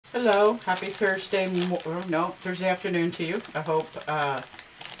Hello, happy Thursday, no, Thursday afternoon to you. I hope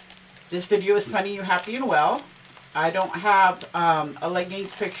this video is finding you happy and well. I don't have a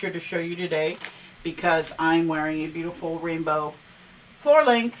leggings picture to show you today because I'm wearing a beautiful rainbow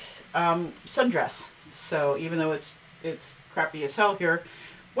floor-length sundress. So even though it's crappy as hell here,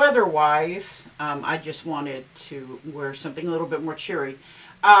 weather-wise, I just wanted to wear something a little bit more cheery.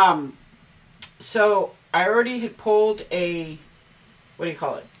 So I already had pulled a, what do you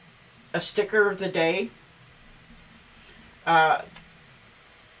call it? A sticker of the day. The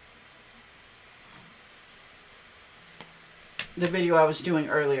video I was doing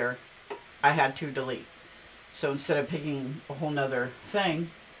earlier, I had to delete. So instead of picking a whole nother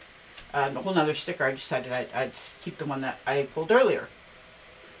thing, a whole nother sticker, I decided I'd keep the one that I pulled earlier.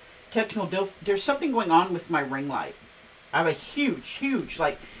 There's something going on with my ring light. I have a huge,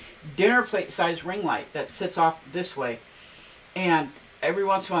 like dinner plate size ring light that sits off this way. And every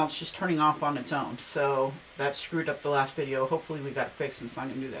once in a while it's just turning off on its own. So that screwed up the last video. Hopefully we got it fixed and it's not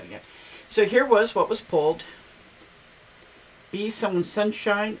going to do that again. So here was what was pulled. Be someone's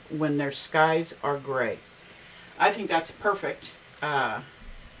sunshine when their skies are gray. I think that's perfect. A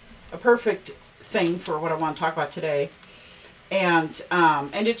perfect thing for what I want to talk about today. And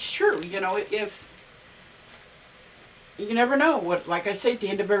it's true. You know, if you never know what, like I say at the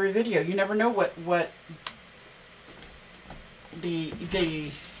end of every video, you never know what the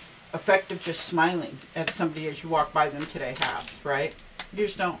effect of just smiling at somebody as you walk by them today has, right? You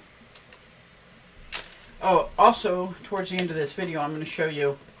just don't. Oh, also, towards the end of this video, I'm going to show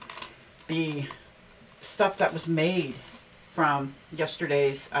you the stuff that was made from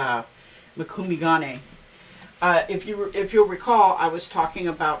yesterday's mokume gane. If you'll recall, I was talking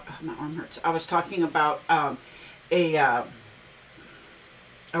about, oh, my arm hurts. I was talking about a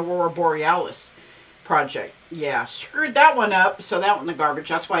Aurora Borealis project. Yeah, screwed that one up, so that one in the garbage.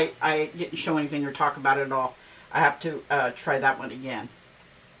 That's why I didn't show anything or talk about it at all. I have to try that one again.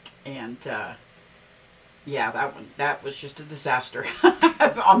 And yeah, that was just a disaster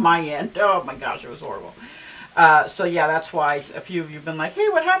on my end. Oh my gosh, it was horrible. So yeah, that's why a few of you have been like, hey,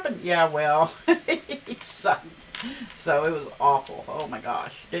 what happened? Yeah, well, it sucked. So it was awful. Oh my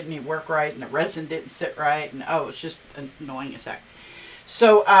gosh, didn't even work right, and the resin didn't sit right, and oh, it's just annoying as heck.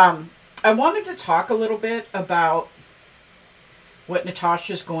 So I wanted to talk a little bit about what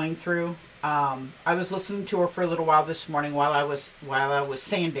Natasha's going through. I was listening to her for a little while this morning while I was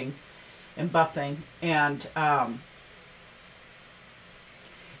sanding and buffing, and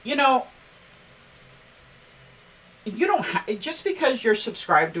you know, you don't just because you're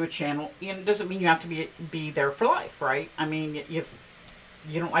subscribed to a channel, you know, doesn't mean you have to be there for life, right? I mean, if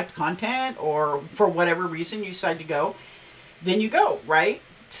you don't like the content or for whatever reason you decide to go, then you go, right?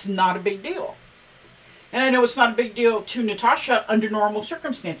 It's not a big deal. And I know it's not a big deal to Natasha under normal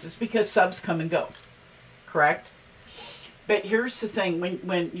circumstances because subs come and go, correct? But here's the thing,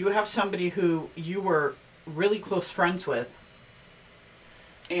 when you have somebody who you were really close friends with,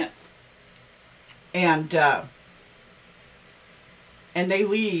 and they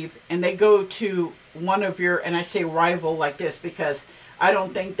leave and they go to one of your, and I say rival like this because I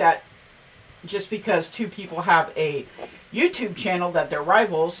don't think that just because two people have a YouTube channel that they're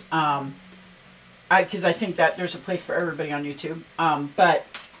rivals, because I think that there's a place for everybody on YouTube, but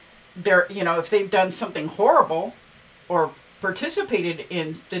they're, you know, if they've done something horrible or participated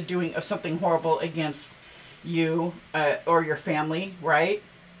in the doing of something horrible against you or your family, right?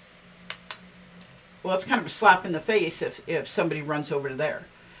 Well, it's kind of a slap in the face if somebody runs over to there.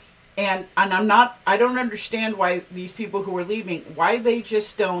 And I don't understand why these people who are leaving, why they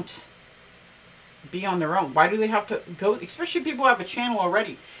just don't be on their own. Why do they have to go, especially people who have a channel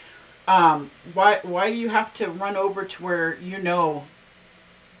already? Why do you have to run over to where you know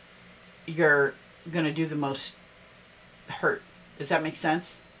you're going to do the most hurt? Does that make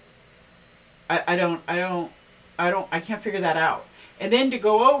sense? I can't figure that out. And then to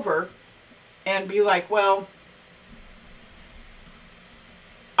go over and be like, well,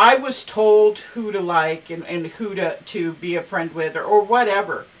 I was told who to like and who to be a friend with or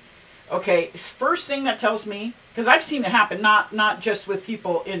whatever. Okay, first thing that tells me, because I've seen it happen, not just with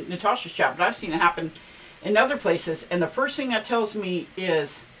people in Natasha's chat, but I've seen it happen in other places. And the first thing that tells me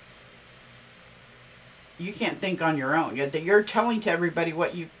is you can't think on your own. You're telling to everybody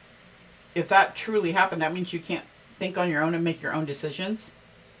what you, if that truly happened, that means you can't think on your own and make your own decisions.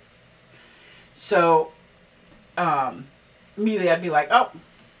 So, immediately I'd be like, oh,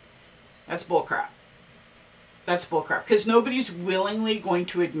 that's bullcrap. That's bullcrap. Because nobody's willingly going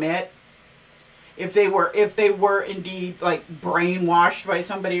to admit if they were indeed like brainwashed by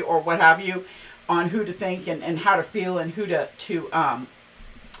somebody or what have you on who to think and how to feel and who to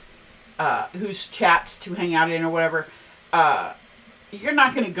whose chats to hang out in or whatever, you're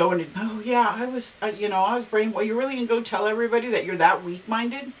not going to go and, oh yeah, I was, I was brainwashed. You're really going to go tell everybody that you're that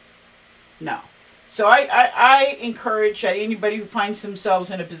weak-minded? No. So I encourage that anybody who finds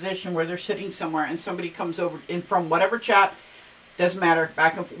themselves in a position where they're sitting somewhere and somebody comes over in from whatever chat, doesn't matter,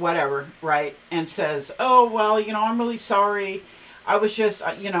 back of whatever, right, and says, oh, well, I'm really sorry. I was just,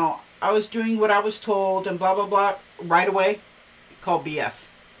 I was doing what I was told and blah, blah, blah. Right away, call BS.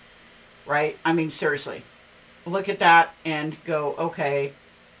 Right? I mean, seriously. Look at that and go, okay.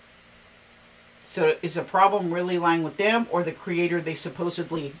 So is the problem really lying with them or the creator they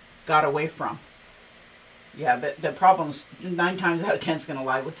supposedly got away from? Yeah, the problem's 9 times out of 10 is going to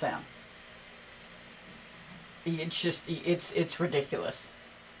lie with them. It's just, it's ridiculous.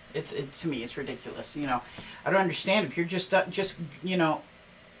 To me, it's ridiculous. I don't understand if you're just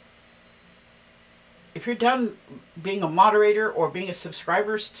if you're done being a moderator or being a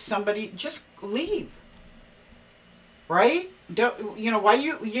subscriber to somebody, just leave. Right? Why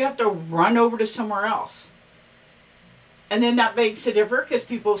do you have to run over to somewhere else? And then that begs to differ because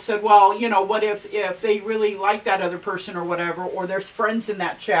people said, well, what if they really like that other person or whatever, or there's friends in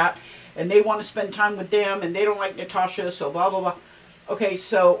that chat and they want to spend time with them and they don't like Natasha, so blah, blah, blah. Okay,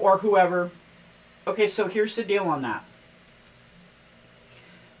 so, or whoever. Okay, so here's the deal on that.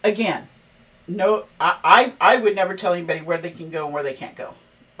 Again, no, I would never tell anybody where they can go and where they can't go.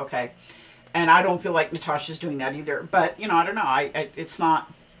 Okay? And I don't feel like Natasha's doing that either. But, I don't know. It's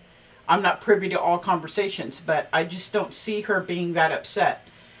not, I'm not privy to all conversations, but I just don't see her being that upset.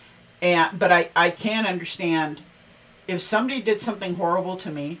 But I can understand if somebody did something horrible to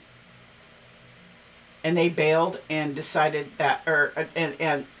me and they bailed and decided that,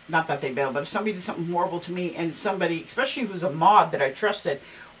 and not that they bailed, but if somebody did something horrible to me and somebody, especially who's a mod that I trusted,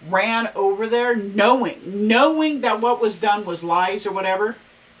 ran over there knowing that what was done was lies or whatever.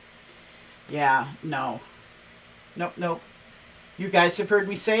 Yeah, no. Nope. You guys have heard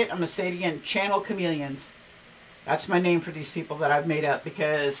me say it. I'm going to say it again. Channel chameleons. That's my name for these people that I've made up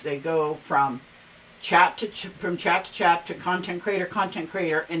because they go from chat to chat to content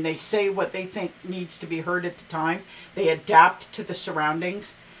creator, and they say what they think needs to be heard at the time. They adapt to the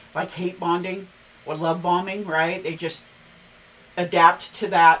surroundings, like hate bonding or love bombing, right? They just adapt to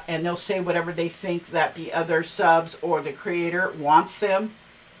that, and they'll say whatever they think that the other subs or the creator wants to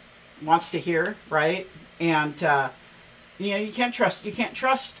hear, right? And you can't trust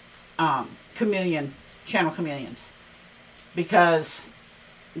channel chameleons, because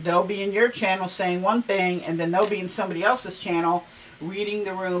they'll be in your channel saying one thing, and then they'll be in somebody else's channel reading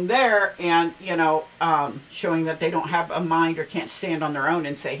the room there and, showing that they don't have a mind or can't stand on their own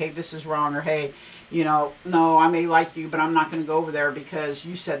and say, hey, this is wrong, or hey, no, I may like you, but I'm not going to go over there because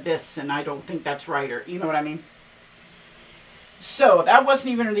you said this and I don't think that's right, or you know what I mean? So that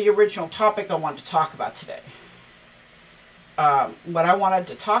wasn't even the original topic I wanted to talk about today. What I wanted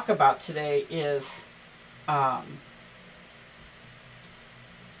to talk about today is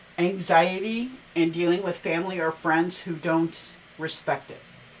anxiety and dealing with family or friends who don't respect it.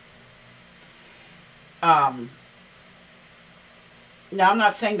 Now, I'm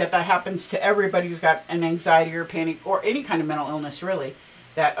not saying that happens to everybody who's got an anxiety or panic or any kind of mental illness, really.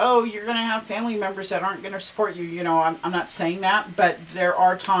 That, oh, you're going to have family members that aren't going to support you. I'm not saying that, but there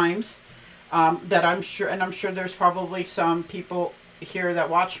are times that I'm sure, and I'm sure there's probably some people here that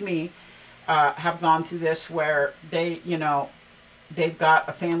watch me have gone through this where they've got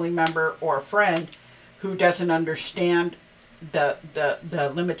a family member or a friend who doesn't understand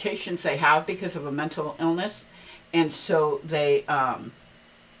the limitations they have because of a mental illness, and so they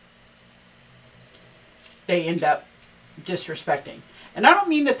end up disrespecting. And I don't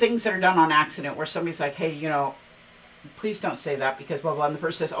mean the things that are done on accident where somebody's like, hey, please don't say that because blah, blah, and the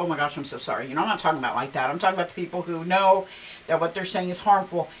person says, oh my gosh, I'm so sorry. I'm not talking about like that. I'm talking about the people who know that what they're saying is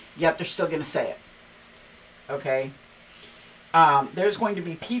harmful, yet they're still going to say it. Okay? There's going to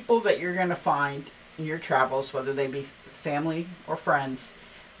be people that you're going to find in your travels, whether they be family or friends,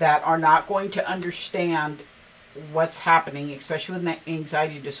 that are not going to understand what's happening, especially with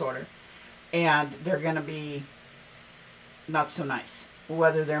anxiety disorder. And they're going to be not so nice.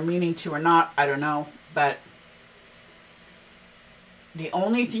 Whether they're meaning to or not, I don't know. But the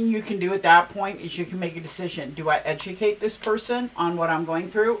only thing you can do at that point is you can make a decision. Do I educate this person on what I'm going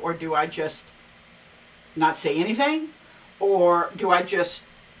through? Or do I just not say anything? Or do I just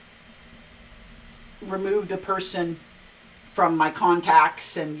remove the person from my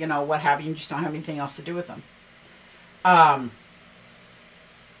contacts and, what have you, and just don't have anything else to do with them?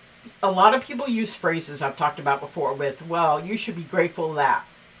 A lot of people use phrases I've talked about before with, well, you should be grateful that,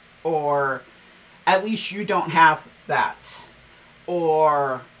 or at least you don't have that,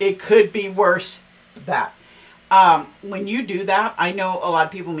 or it could be worse than that. When you do that, I know a lot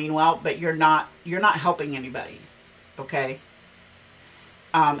of people mean well, but you're not helping anybody. Okay.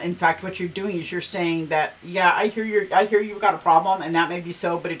 In fact, what you're doing is you're saying that, yeah, I hear you've got a problem, and that may be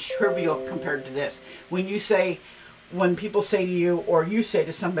so, but it's trivial compared to this. When people say to you, or you say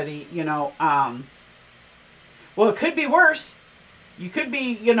to somebody, well, it could be worse. You could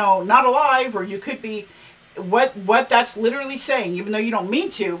be, not alive, or you could be, what that's literally saying, even though you don't mean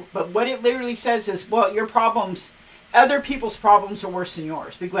to, but what it literally says is, well, your problems, other people's problems are worse than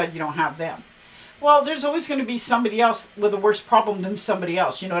yours. Be glad you don't have them. Well, there's always going to be somebody else with a worse problem than somebody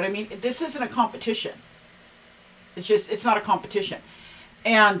else. You know what I mean? This isn't a competition. It's not a competition.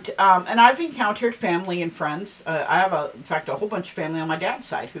 And I've encountered family and friends. I have, in fact, a whole bunch of family on my dad's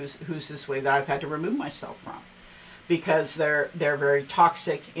side who's this way, that I've had to remove myself from, because they're very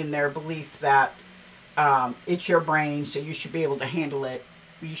toxic in their belief that it's your brain, so you should be able to handle it.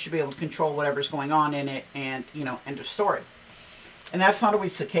 You should be able to control whatever's going on in it, and end of story. And that's not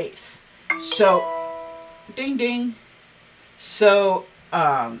always the case. So, ding ding. So,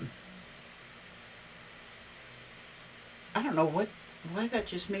 I don't know why that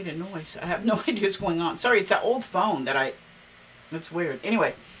just made a noise. I have no idea what's going on. Sorry, it's that old phone that's weird.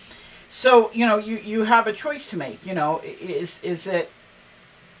 Anyway, so, you have a choice to make.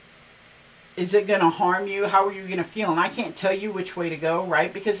 Is it going to harm you? How are you going to feel? And I can't tell you which way to go,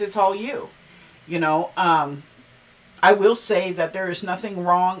 right? Because it's all you. I will say that there is nothing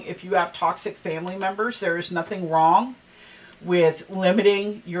wrong if you have toxic family members. There is nothing wrong with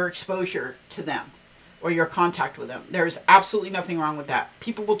limiting your exposure to them or your contact with them. There is absolutely nothing wrong with that.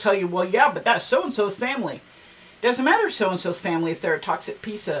 People will tell you, well, yeah, but that's so-and-so's family. It doesn't matter if so-and-so's family, if they're a toxic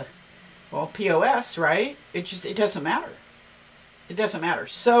piece of, well, POS, right? It doesn't matter. It doesn't matter.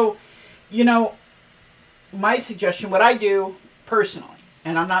 So, my suggestion, what I do personally,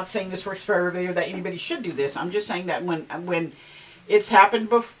 and I'm not saying this works for everybody or that anybody should do this. I'm just saying that when it's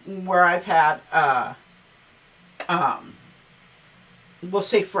happened where I've had, we'll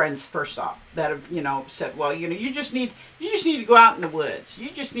say friends first off, that have, said, well, you just need to go out in the woods.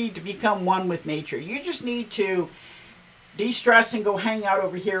 You just need to become one with nature. You just need to de-stress and go hang out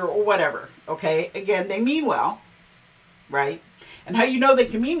over here or whatever. Okay. Again, they mean well, right? And how you know they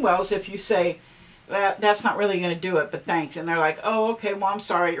can mean well is if you say, that's not really going to do it, but thanks. And they're like, oh, okay, well, I'm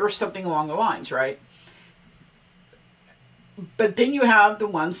sorry, or something along the lines, right? But then you have the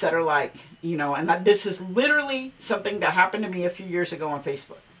ones that are like, and this is literally something that happened to me a few years ago on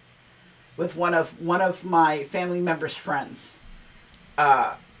Facebook with one of my family members' friends.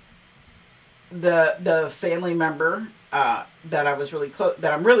 The family member that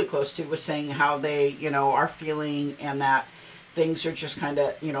I'm really close to was saying how they, are feeling, and that things are just kind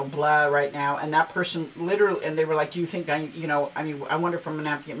of, blah right now. And that person literally, and they were like, do you think I wonder if I'm going to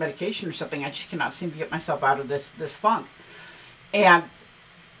have to get medication or something. I just cannot seem to get myself out of this funk. And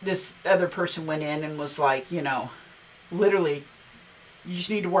this other person went in and was like, literally, you just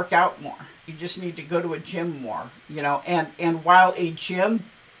need to work out more. You just need to go to a gym more, and while a gym,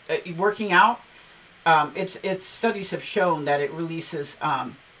 working out, it's studies have shown that it releases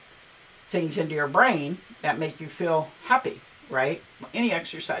things into your brain that make you feel happy. Right? Any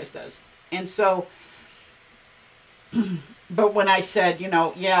exercise does. And so, but when I said,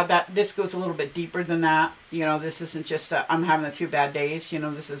 yeah, that this goes a little bit deeper than that, this isn't just I'm having a few bad days,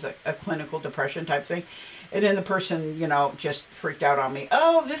 this is a clinical depression type thing. And then the person, just freaked out on me.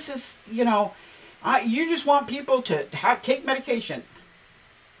 Oh, this is, you just want people to take medication.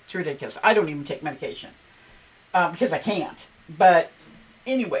 It's ridiculous. I don't even take medication because I can't. But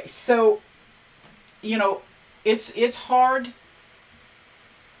anyway, so, it's hard.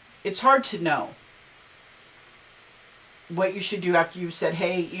 It's hard to know what you should do after you've said,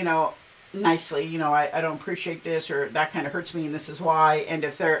 hey, nicely, I don't appreciate this, or that kind of hurts me, and this is why. And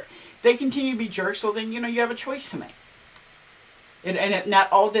if they continue to be jerks, well, then, you have a choice to make.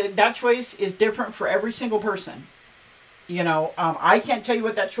 That choice is different for every single person. I can't tell you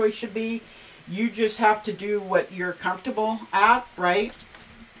what that choice should be. You just have to do what you're comfortable at, right?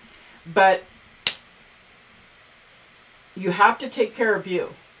 But you have to take care of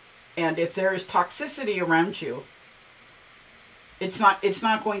you. And if there is toxicity around you, it's not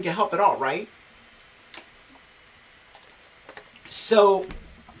going to help at all, right? So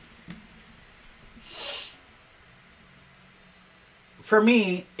for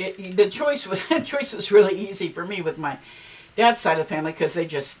me, the choice was really easy for me with my dad's side of the family, because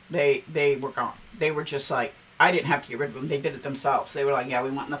they were gone. They were just like, I didn't have to get rid of them. They did it themselves. They were like, yeah,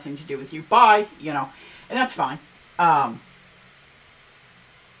 we want nothing to do with you. Bye, and that's fine.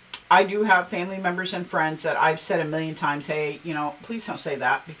 I do have family members and friends that I've said a million times, hey, you know, please don't say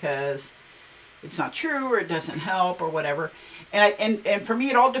that because it's not true or it doesn't help or whatever. And for me,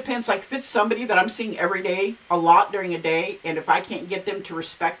 it all depends. Like if it's somebody that I'm seeing every day, a lot during a day, and if I can't get them to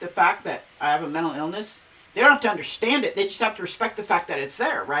respect the fact that I have a mental illness, they don't have to understand it. They just have to respect the fact that it's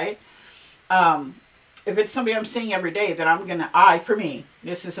there, right? If it's somebody I'm seeing every day, then for me,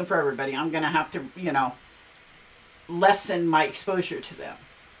 this isn't for everybody, I'm going to have to, you know, lessen my exposure to them.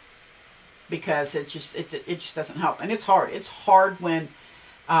 Because it just doesn't help. And it's hard. It's hard when,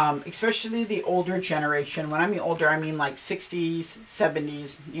 especially the older generation, when I mean older, I mean like 60s,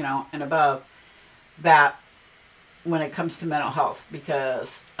 70s, you know, and above, that when it comes to mental health,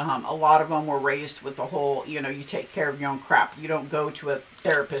 because a lot of them were raised with the whole, you know, you take care of your own crap. You don't go to a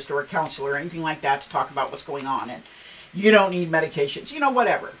therapist or a counselor or anything like that to talk about what's going on. And you don't need medications, you know,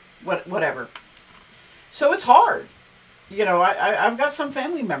 whatever. So it's hard. You know, I've got some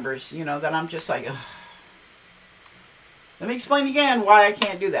family members, you know, that I'm just like, ugh. Let me explain again why I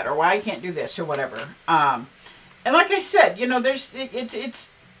can't do that or why I can't do this or whatever. And like I said, you know,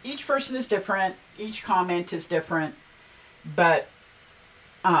 it's each person is different. Each comment is different. But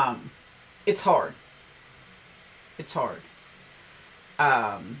it's hard. It's hard.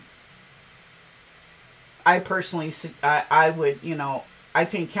 I personally, I would, you know, I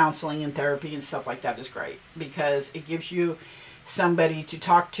think counseling and therapy and stuff like that is great because it gives you somebody to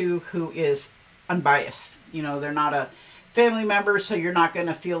talk to who is unbiased. You know, they're not a family member, so you're not going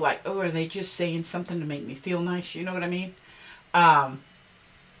to feel like, oh, are they just saying something to make me feel nice? You know what I mean?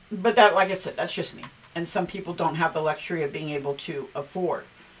 But that, like I said, that's just me. And some people don't have the luxury of being able to afford.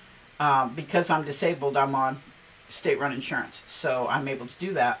 Because I'm disabled, I'm on state-run insurance. So I'm able to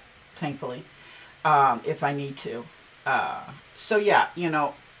do that, thankfully, if I need to. So yeah, you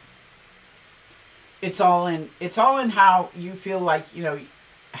know, it's all in how you feel like, you know,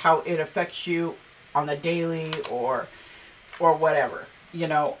 how it affects you on the daily or whatever, you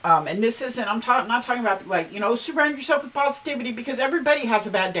know. And this isn't, not talking about like, you know, surround yourself with positivity because everybody has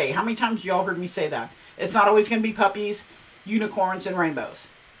a bad day. How many times y'all heard me say that? It's not always going to be puppies, unicorns, and rainbows.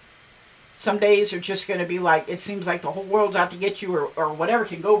 Some days are just going to be like, it seems like the whole world's out to get you or whatever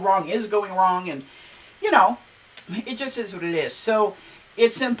can go wrong is going wrong. And, you know, it just is what it is. So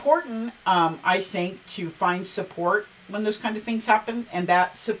it's important, I think, to find support when those kind of things happen. And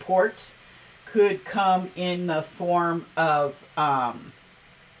that support could come in the form of a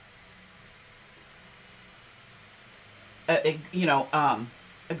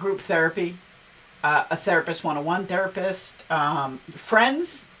group therapy, a therapist, one-on-one therapist,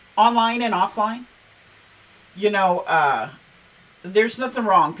 friends, online and offline. You know, there's nothing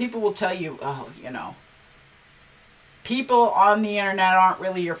wrong. People will tell you, oh, you know, people on the internet aren't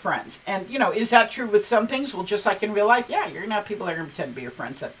really your friends. And, you know, is that true with some things? Well, just like in real life, yeah, you're going to have people that are going to pretend to be your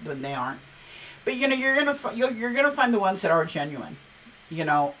friends when they aren't. But, you know, you're going to find the ones that are genuine, you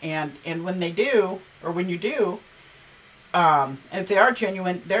know, and when they do, or when you do, and if they are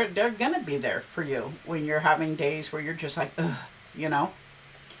genuine, they're going to be there for you when you're having days where you're just like, ugh, you know.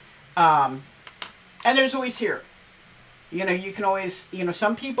 And there's always here. You know, you can always, you know,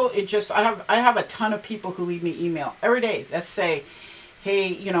 some people, I have a ton of people who leave me email every day that say, hey,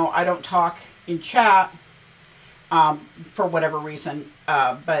 you know, I don't talk in chat, for whatever reason,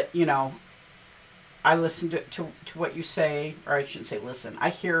 but, you know, I listen to what you say, or I shouldn't say listen, I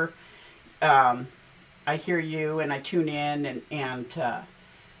hear you and I tune in and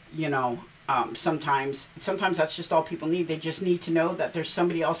you know, sometimes that's just all people need. They just need to know that there's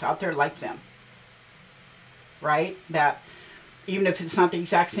somebody else out there like them. Right? That even if it's not the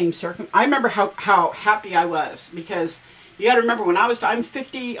exact same I remember how happy I was because you got to remember when I'm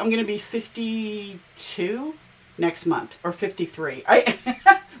 50, I'm going to be 52 next month or 53.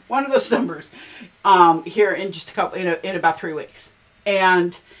 One of those numbers, here in just in about 3 weeks.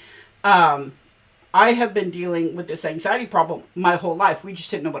 And, I have been dealing with this anxiety problem my whole life. We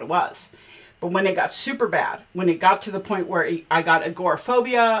just didn't know what it was. But when it got super bad, when it got to the point where I got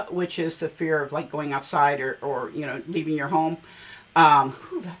agoraphobia, which is the fear of like going outside or you know, leaving your home.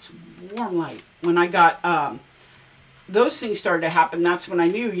 That's warm light. When I got, those things started to happen, that's when I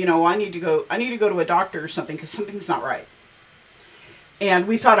knew, you know, I need to go to a doctor or something because something's not right. And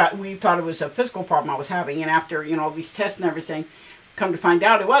we thought it was a physical problem I was having. And after, you know, all these tests and everything, come to find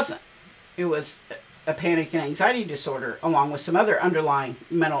out it wasn't. It was a panic and anxiety disorder along with some other underlying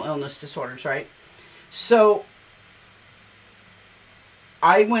mental illness disorders, right? So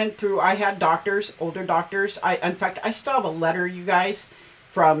I had doctors, older doctors. In fact, I still have a letter, you guys,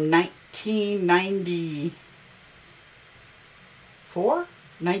 from 1994,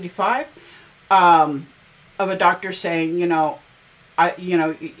 95, of a doctor saying, you know,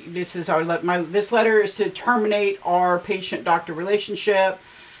 this is this letter is to terminate our patient-doctor relationship.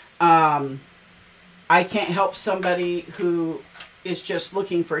 I can't help somebody who is just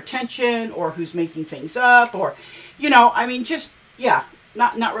looking for attention, or who's making things up, or, I mean, just, yeah,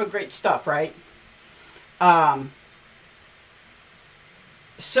 not real great stuff, right?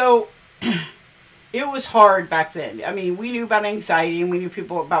 So it was hard back then. I mean, we knew about anxiety and we knew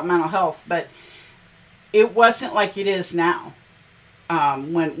people about mental health, but it wasn't like it is now.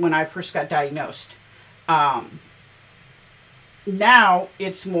 When I first got diagnosed. Now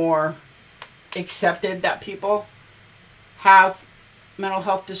it's more accepted that people have mental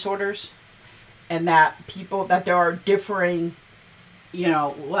health disorders, and that there are differing,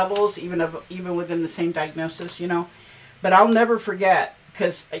 levels even within the same diagnosis, But I'll never forget,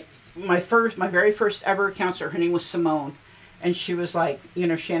 because my very first ever counselor, her name was Simone, and she was like,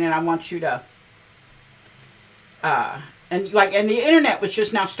 Shannon, I want you to, and the internet was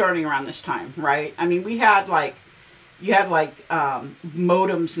just now starting around this time, right? I mean, you had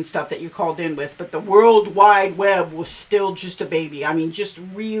modems and stuff that you called in with, but the World Wide Web was still just a baby. I mean, just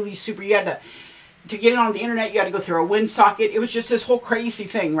really super. You had to get it on the internet, you had to go through a WinSocket. It was just this whole crazy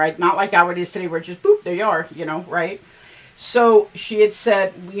thing, right? Not like how it is today, where just boop, there you are, right? So she had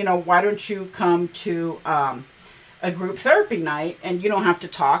said, why don't you come to a group therapy night, and you don't have to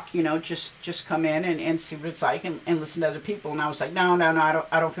talk, just come in and see what it's like, and listen to other people. And I was like, no,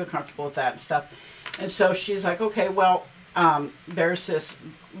 I don't feel comfortable with that and stuff. And so she's like, okay, well, there's this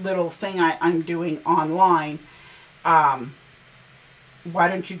little thing I'm doing online. Why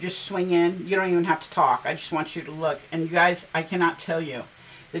don't you just swing in? You don't even have to talk. I just want you to look. And you guys, I cannot tell you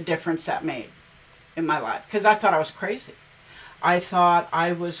the difference that made in my life, because I thought I was crazy. I thought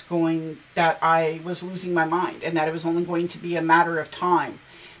I was losing my mind, and that it was only going to be a matter of time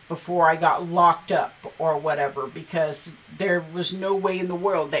before I got locked up or whatever, because there was no way in the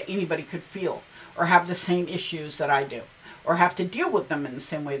world that anybody could feel or have the same issues that I do, or have to deal with them in the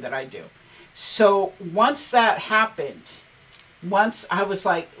same way that I do. So once that happened, once I was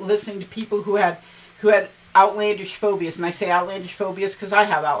like listening to people who had outlandish phobias, and I say outlandish phobias because I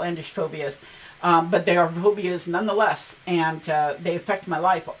have outlandish phobias, but they are phobias nonetheless, and they affect my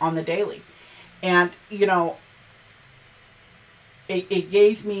life on the daily. And, it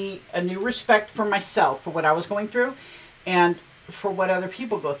gave me a new respect for myself, for what I was going through, and for what other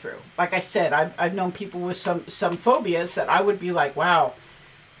people go through. Like I said, I've known people with some phobias that I would be like, wow,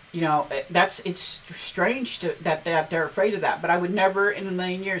 it's strange that they're afraid of that. But I would never in a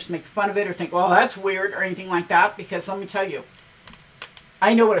million years make fun of it or think, well, that's weird or anything like that, because let me tell you,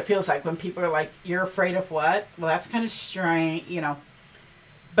 I know what it feels like when people are like, you're afraid of what? Well, that's kind of strange,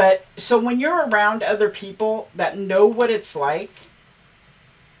 But so when you're around other people that know what it's like,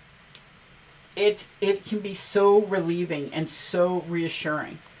 it can be so relieving and so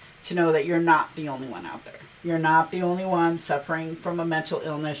reassuring to know that you're not the only one out there. You're not the only one suffering from a mental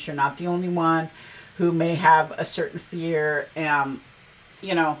illness. You're not the only one who may have a certain fear.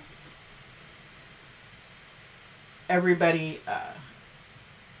 Everybody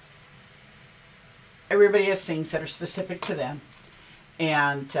has things that are specific to them,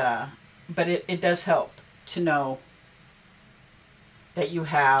 and but it does help to know that you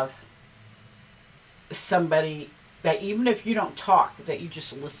have somebody that, even if you don't talk, that you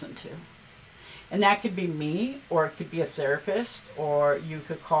just listen to. And that could be me, or it could be a therapist, or you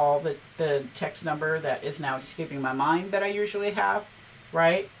could call the text number that is now escaping my mind that I usually have,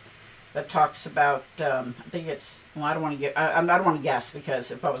 right? That talks about, I think it's, well, I don't want to guess,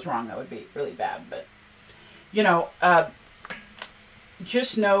 because if I was wrong, that would be really bad. But,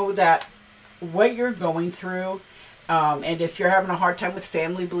 just know that what you're going through, and if you're having a hard time with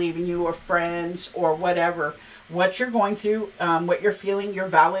family believing you, or friends, or whatever, what you're going through, what you're feeling, you're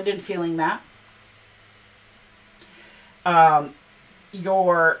valid in feeling that.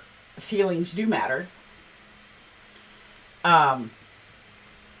 Your feelings do matter. And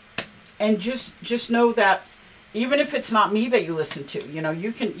just know that even if it's not me that you listen to,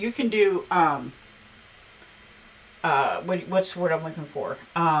 you can do, what's the word I'm looking for?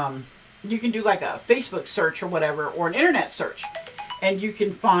 You can do like a Facebook search or whatever, or an internet search, and you can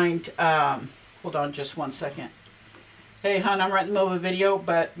find, hold on just one second. Hey, hon, I'm right in the middle of a video,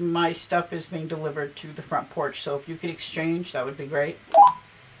 but my stuff is being delivered to the front porch, so if you could exchange, that would be great.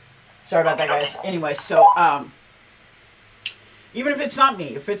 Sorry about that, guys. Anyway, so, even if it's not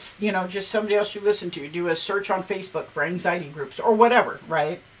me, if it's, just somebody else you listen to, do a search on Facebook for anxiety groups, or whatever,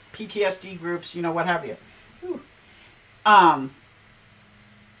 right? PTSD groups, what have you. Whew.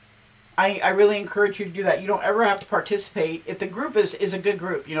 I really encourage you to do that. You don't ever have to participate. If the group is a good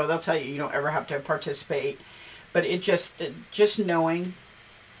group, they'll tell you don't ever have to participate. But just knowing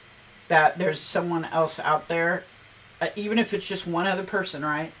that there's someone else out there, even if it's just one other person,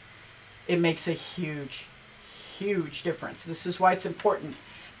 right? It makes a huge, huge difference. This is why it's important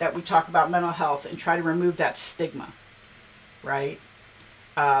that we talk about mental health and try to remove that stigma, right?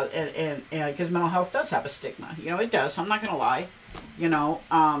 And because mental health does have a stigma, you know, it does. I'm not going to lie. You know,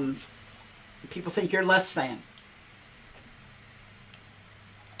 people think you're less than.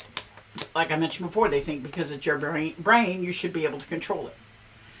 Like I mentioned before, they think because it's your brain, you should be able to control it.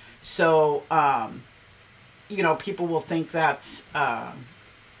 So, you know, people will think that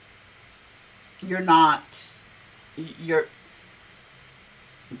you're not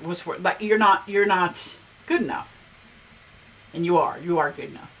good enough. And you are good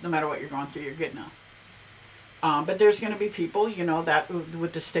enough. No matter what you're going through, you're good enough. But there's going to be people, you know, that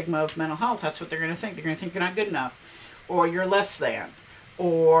with the stigma of mental health, that's what they're going to think. They're going to think you're not good enough, or you're less than,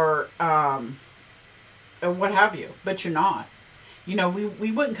 or what have you. But you're not. You know,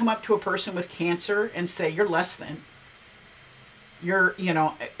 we wouldn't come up to a person with cancer and say you're less than. You're, you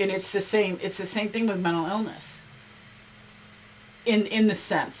know, and it's the same thing with mental illness. In the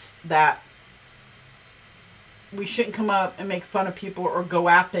sense that we shouldn't come up and make fun of people or go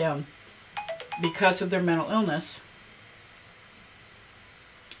at them because of their mental illness.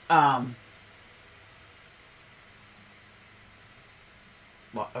 Well,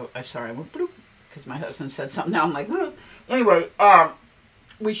 I'm sorry, I went bloop because my husband said something. Now I'm like, bloop. Anyway,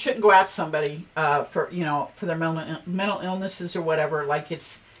 we shouldn't go at somebody for, you know, for their mental illnesses or whatever, like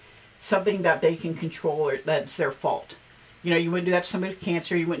it's something that they can control or that's their fault. You know, you wouldn't do that to somebody with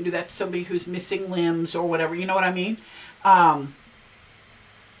cancer. You wouldn't do that to somebody who's missing limbs or whatever. You know what I mean?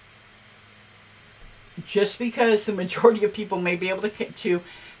 Just because the majority of people may be able to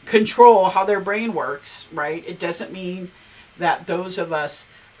control how their brain works, right? It doesn't mean that those of us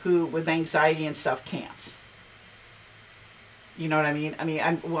who with anxiety and stuff can't. You know what I mean? I mean,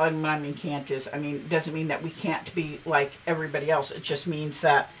 what I mean can't is, I mean, it doesn't mean that we can't be like everybody else. It just means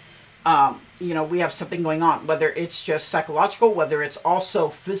that, you know, we have something going on, whether it's just psychological, whether it's also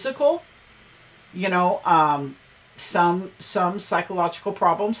physical. You know, some psychological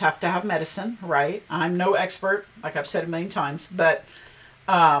problems have to have medicine, right? I'm no expert, like I've said a million times, but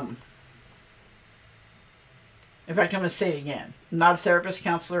in fact, I'm going to say it again. I'm not a therapist,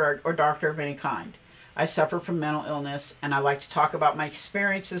 counselor, or doctor of any kind. I suffer from mental illness, and I like to talk about my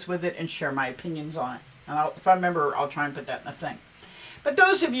experiences with it and share my opinions on it. And if I remember, I'll try and put that in the thing. But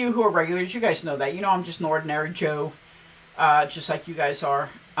those of you who are regulars, you guys know that. You know I'm just an ordinary Joe, just like you guys are.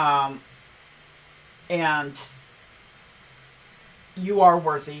 And you are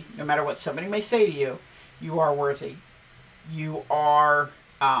worthy, no matter what somebody may say to you. You are worthy. You are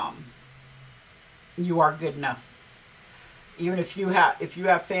good enough. Even if you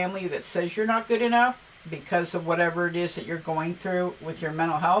have family that says you're not good enough because of whatever it is that you're going through with your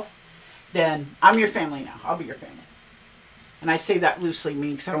mental health, then I'm your family now. I'll be your family. And I say that loosely,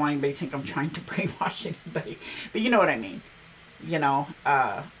 because I don't want anybody to think I'm trying to brainwash anybody. But you know what I mean. You know,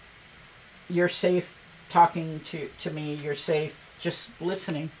 you're safe talking to me. You're safe just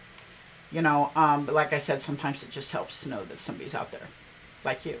listening. You know, but like I said, sometimes it just helps to know that somebody's out there,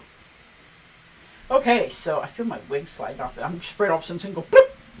 like you. Okay, so I feel my wig slide off. I'm afraid all of a sudden it's going to go bloop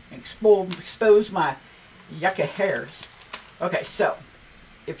and expose my yucca hairs. Okay, so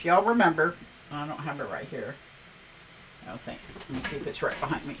if y'all remember, I don't have it right here. I don't think. Let me see if it's right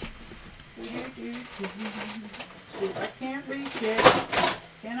behind me. See if I can't reach it.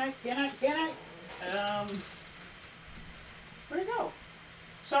 Can I? Where'd it go?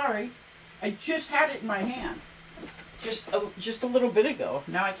 Sorry. I just had it in my hand. Just a little bit ago.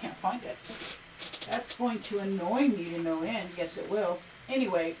 Now I can't find it. That's going to annoy me to no end. Yes, it will.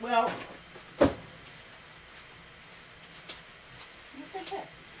 Anyway, well, what the heck?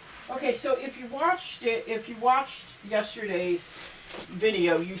 Okay, so if you watched yesterday's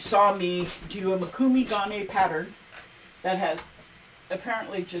video, you saw me do a mokume gane pattern that has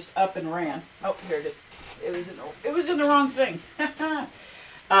apparently just up and ran. Oh, here it is. It was in the wrong thing.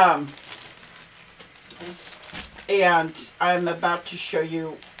 And I'm about to show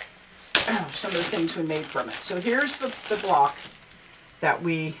you some of the things we made from it. So here's the block that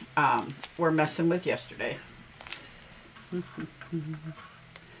we were messing with yesterday. You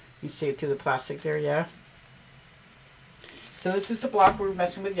see it through the plastic there, yeah? So this is the block we were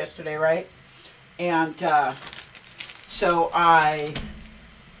messing with yesterday, right? And so I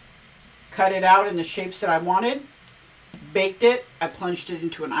cut it out in the shapes that I wanted, baked it, I plunged it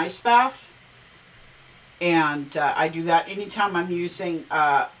into an ice bath, and I do that anytime I'm using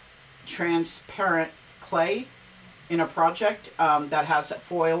transparent clay in a project that has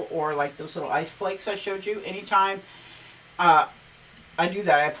foil or like those little ice flakes I showed you, anytime I do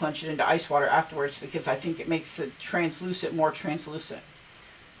that, I plunge it into ice water afterwards because I think it makes the translucent more translucent.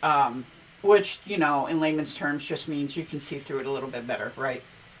 Which, you know, in layman's terms just means you can see through it a little bit better, right?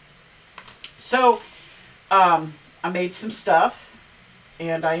 So, I made some stuff,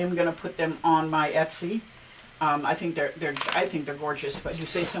 and I am going to put them on my Etsy. I think they're gorgeous, if I do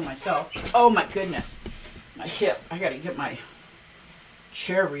say so myself. Oh my goodness. My hip. I got to get my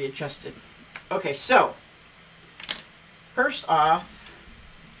chair readjusted. Okay, so first off,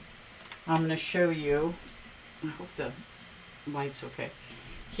 I'm going to show you. I hope the light's okay.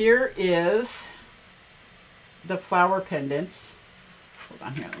 Here is the flower pendants. Hold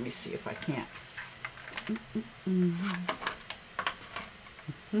on here. Let me see if I can't.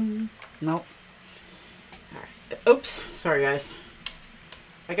 Nope. All right. Oops. Sorry, guys.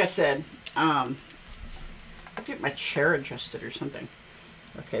 Like I said, I'll get my chair adjusted or something.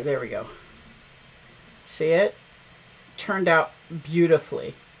 Okay, there we go. See it? Turned out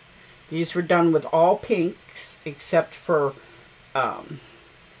beautifully. These were done with all pinks except for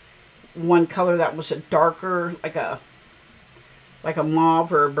one color that was a darker, like a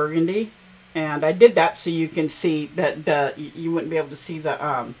mauve or a burgundy. And I did that so you can see that you wouldn't be able to see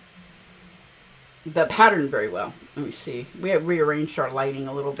the pattern very well. Let me see. We have rearranged our lighting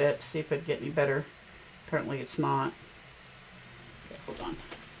a little bit. See if it'd get any better. Apparently it's not. Okay, hold on.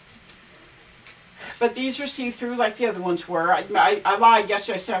 But these are see-through like the other ones were. I lied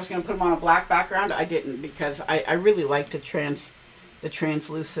yesterday. I said I was going to put them on a black background. I didn't because I really like the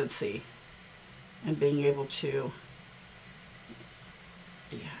translucency and being able to.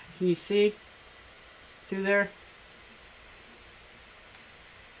 Yeah, can you see through there?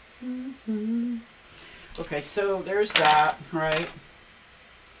 Okay, so there's that, right?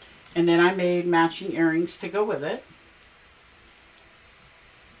 And then I made matching earrings to go with it.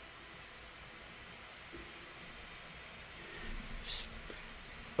 Just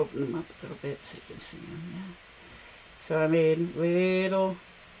open them up a little bit so you can see them, yeah. So I made little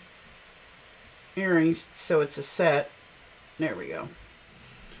earrings, so it's a set. There we go.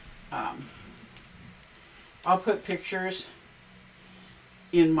 I'll put pictures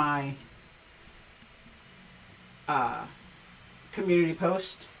in my community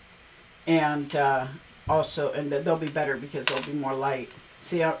post, and also, and they'll be better because they'll be more light.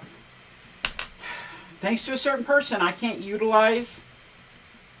 See, thanks to a certain person, I can't utilize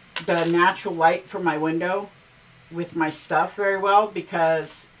the natural light from my window with my stuff very well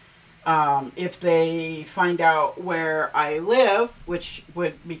because if they find out where I live, which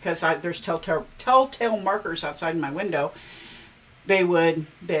would, because there's telltale markers outside my window, they would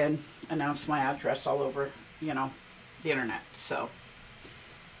then announce my address all over, you know, the internet. So,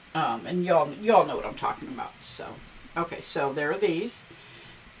 and y'all know what I'm talking about. So, okay, so there are these.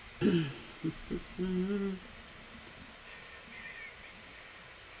 And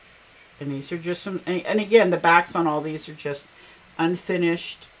these are just some, and again, the backs on all these are just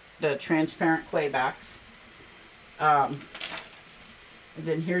unfinished, the transparent clay backs. And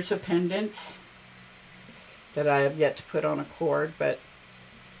then here's a pendant that I have yet to put on a cord, but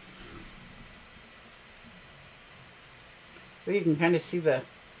well, you can kind of see the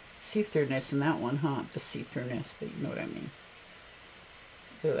see-throughness in that one, huh? The see-throughness, but you know what I mean.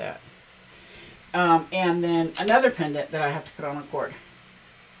 Look at that. And then another pendant that I have to put on a cord.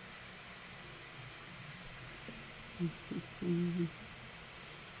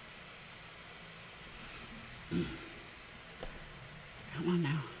 Come on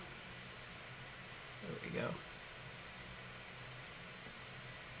now. There we go.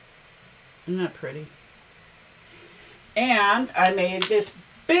 Isn't that pretty? And I made this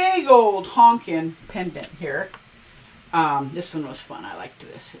big old honkin' pendant here. This one was fun. I liked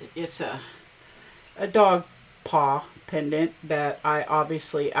this. It's a dog paw pendant that I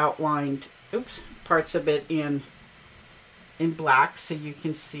obviously outlined, parts of it in black so you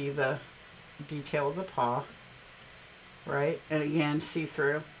can see the detail of the paw, right? And again,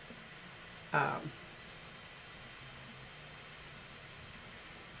 see-through. Can't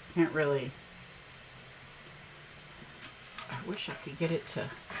really. I wish I could get it to.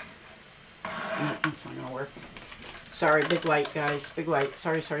 No, it's not gonna work. Sorry, big light, guys. Big light.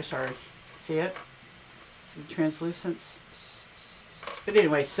 Sorry. See it? Some translucence. But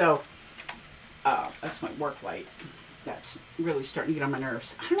anyway, so that's my work light. That's really starting to get on my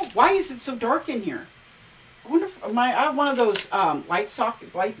nerves. I don't know, why is it so dark in here? I wonder if I have one of those light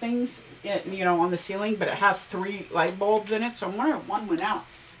things, you know, on the ceiling, but it has 3 light bulbs in it, so I'm wondering if one went out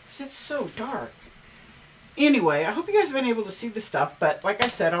because it's so dark. Anyway, I hope you guys have been able to see the stuff, but like I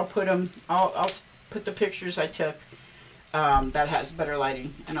said, I'll put them. I'll put the pictures I took that has better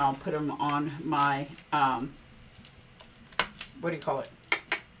lighting, and I'll put them on my, what do you call it?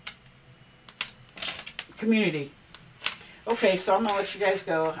 Community. Okay, so I'm going to let you guys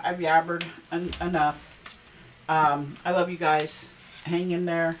go. I've yabbered enough. I love you guys. Hang in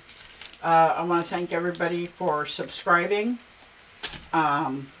there. I want to thank everybody for subscribing.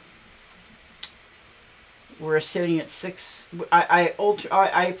 We're sitting at 6.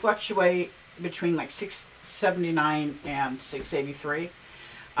 I fluctuate between like 679 and 683.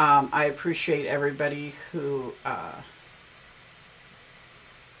 I appreciate everybody who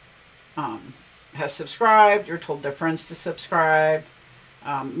has subscribed or told their friends to subscribe.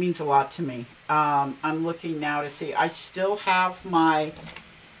 It means a lot to me. I'm looking now to see. I still have my.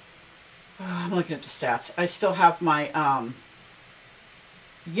 I'm looking at the stats. I still have my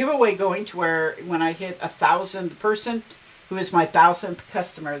giveaway going to where when I hit 1,000, the person who is my 1,000th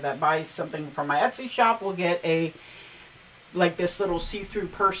customer that buys something from my Etsy shop will get a, like this little see-through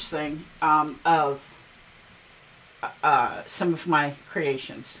purse thing of some of my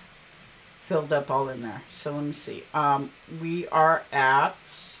creations filled up all in there. So let me see. We are at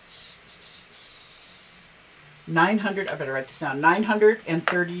 900, I better write this down,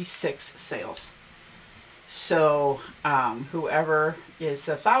 936 sales. So whoever is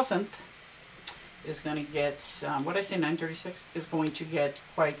 1,000th is going to get, what did I say, 936? Is going to get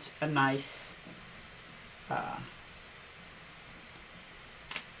quite a nice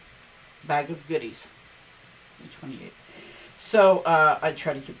bag of goodies. 28. So I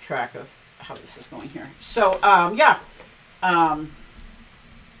try to keep track of how this is going here. So yeah.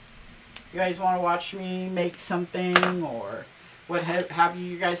 You guys want to watch me make something or what have you?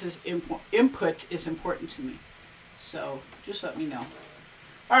 You guys' input is important to me. So just let me know.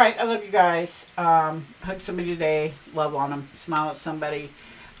 All right, I love you guys. Hug somebody today. Love on them. Smile at somebody.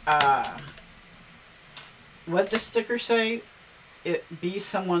 What does sticker say? It be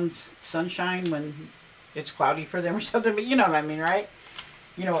someone's sunshine when it's cloudy for them or something. But you know what I mean, right?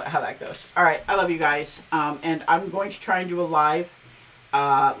 You know how that goes. All right, I love you guys. And I'm going to try and do a live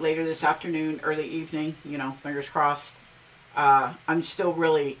later this afternoon, early evening. You know, fingers crossed. I'm still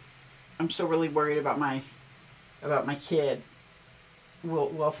really worried about my kid.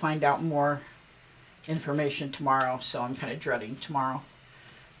 We'll find out more information tomorrow, so I'm kind of dreading tomorrow.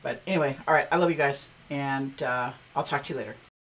 But anyway, all right, I love you guys, and I'll talk to you later.